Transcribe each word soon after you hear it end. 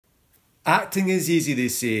Acting is easy, they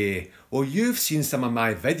say. Well, you've seen some of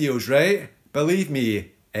my videos, right? Believe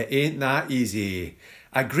me, it ain't that easy.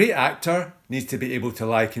 A great actor needs to be able to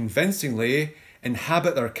lie convincingly,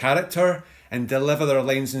 inhabit their character, and deliver their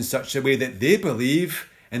lines in such a way that they believe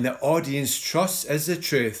and the audience trusts is the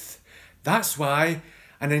truth. That's why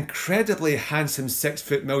an incredibly handsome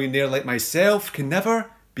 6-foot millionaire like myself can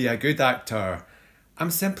never be a good actor.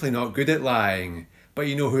 I'm simply not good at lying. But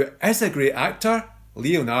you know who is a great actor?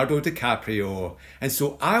 Leonardo DiCaprio. And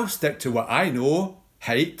so I'll stick to what I know,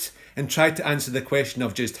 height, and try to answer the question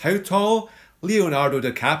of just how tall Leonardo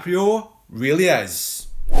DiCaprio really is.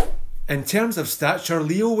 In terms of stature,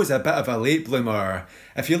 Leo was a bit of a late bloomer.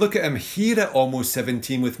 If you look at him here at almost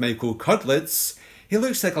 17 with Michael Cudlitz, he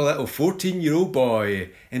looks like a little 14-year-old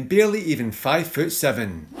boy and barely even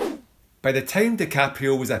 5'7". By the time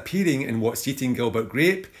DiCaprio was appearing in What's Eating Gilbert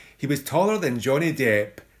Grape, he was taller than Johnny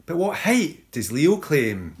Depp. But what height does Leo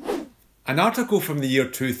claim? An article from the year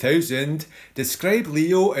 2000 described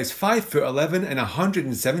Leo as 5'11" and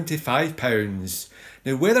 175 pounds.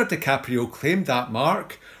 Now whether DiCaprio claimed that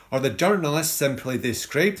mark or the journalist simply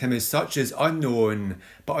described him as such is unknown,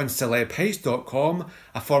 but on CelebHeights.com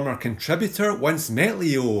a former contributor once met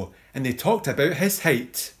Leo and they talked about his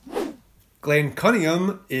height. Glenn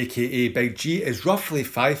Cunningham, aka Big G, is roughly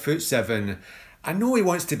 5'7". I know he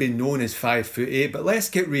wants to be known as 5'8", but let's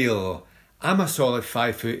get real. I'm a solid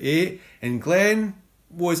 5'8", and Glenn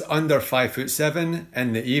was under 5'7"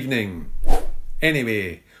 in the evening.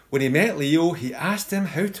 Anyway, when he met Leo, he asked him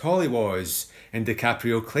how tall he was, and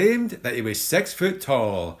DiCaprio claimed that he was 6 foot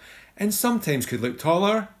tall, and sometimes could look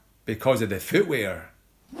taller because of the footwear.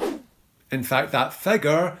 In fact, that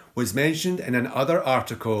figure was mentioned in another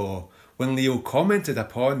article, when Leo commented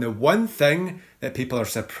upon the one thing that people are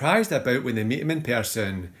surprised about when they meet him in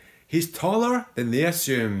person. He's taller than they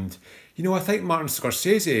assumed. You know, I think Martin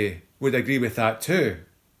Scorsese would agree with that too.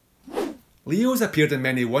 Leo's appeared in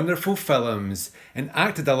many wonderful films and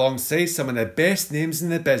acted alongside some of the best names in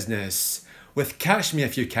the business, with Catch Me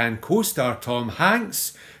If You Can co-star Tom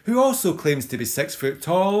Hanks, who also claims to be 6 foot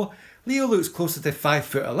tall. Leo looks closer to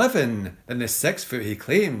 5'11" than the 6 foot he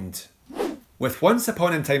claimed. With Once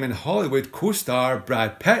Upon a Time in Hollywood co-star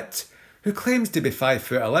Brad Pitt, who claims to be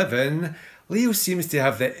 5'11", Leo seems to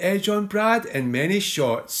have the edge on Brad in many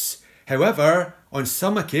shots. However, on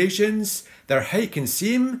some occasions, their height can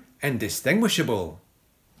seem indistinguishable.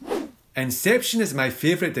 Inception is my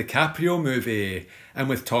favourite DiCaprio movie, and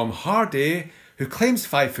with Tom Hardy, who claims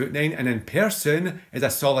 5'9" and in person is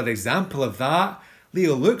a solid example of that,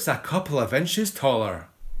 Leo looks a couple of inches taller.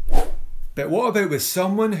 But what about with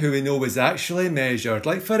someone who we know was actually measured,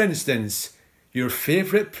 like for instance, your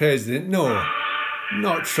favourite president? No,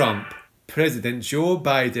 not Trump. President Joe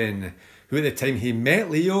Biden, who at the time he met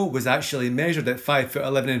Leo was actually measured at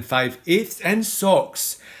 5'11" and 5/8 in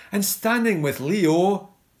socks. And standing with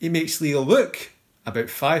Leo, he makes Leo look about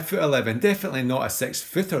 5'11", definitely not a 6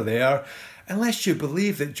 footer there, unless you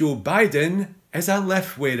believe that Joe Biden is a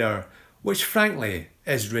lift wearer, which frankly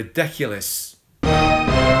is ridiculous.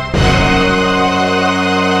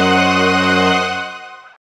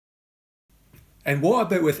 And what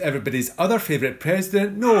about with everybody's other favourite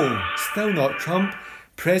president? No, still not Trump.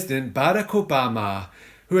 President Barack Obama,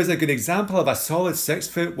 who is a good example of a solid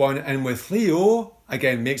 6'1", and with Leo,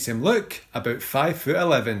 again makes him look about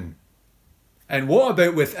 5'11". And what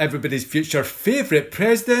about with everybody's future favourite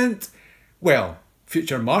president? Well,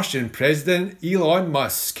 future Martian president Elon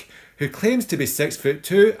Musk, who claims to be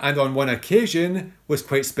 6'2" and on one occasion was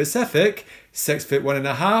quite specific,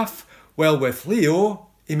 6'1.5". Well, with Leo,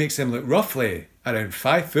 he makes him look roughly around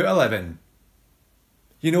 5'11".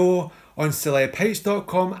 You know, on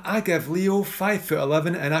CelebHeights.com I give Leo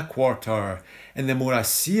 5'11.25", and the more I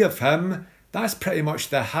see of him, that's pretty much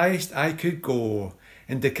the highest I could go,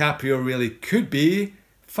 and DiCaprio really could be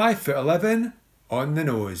 5'11" on the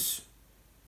nose.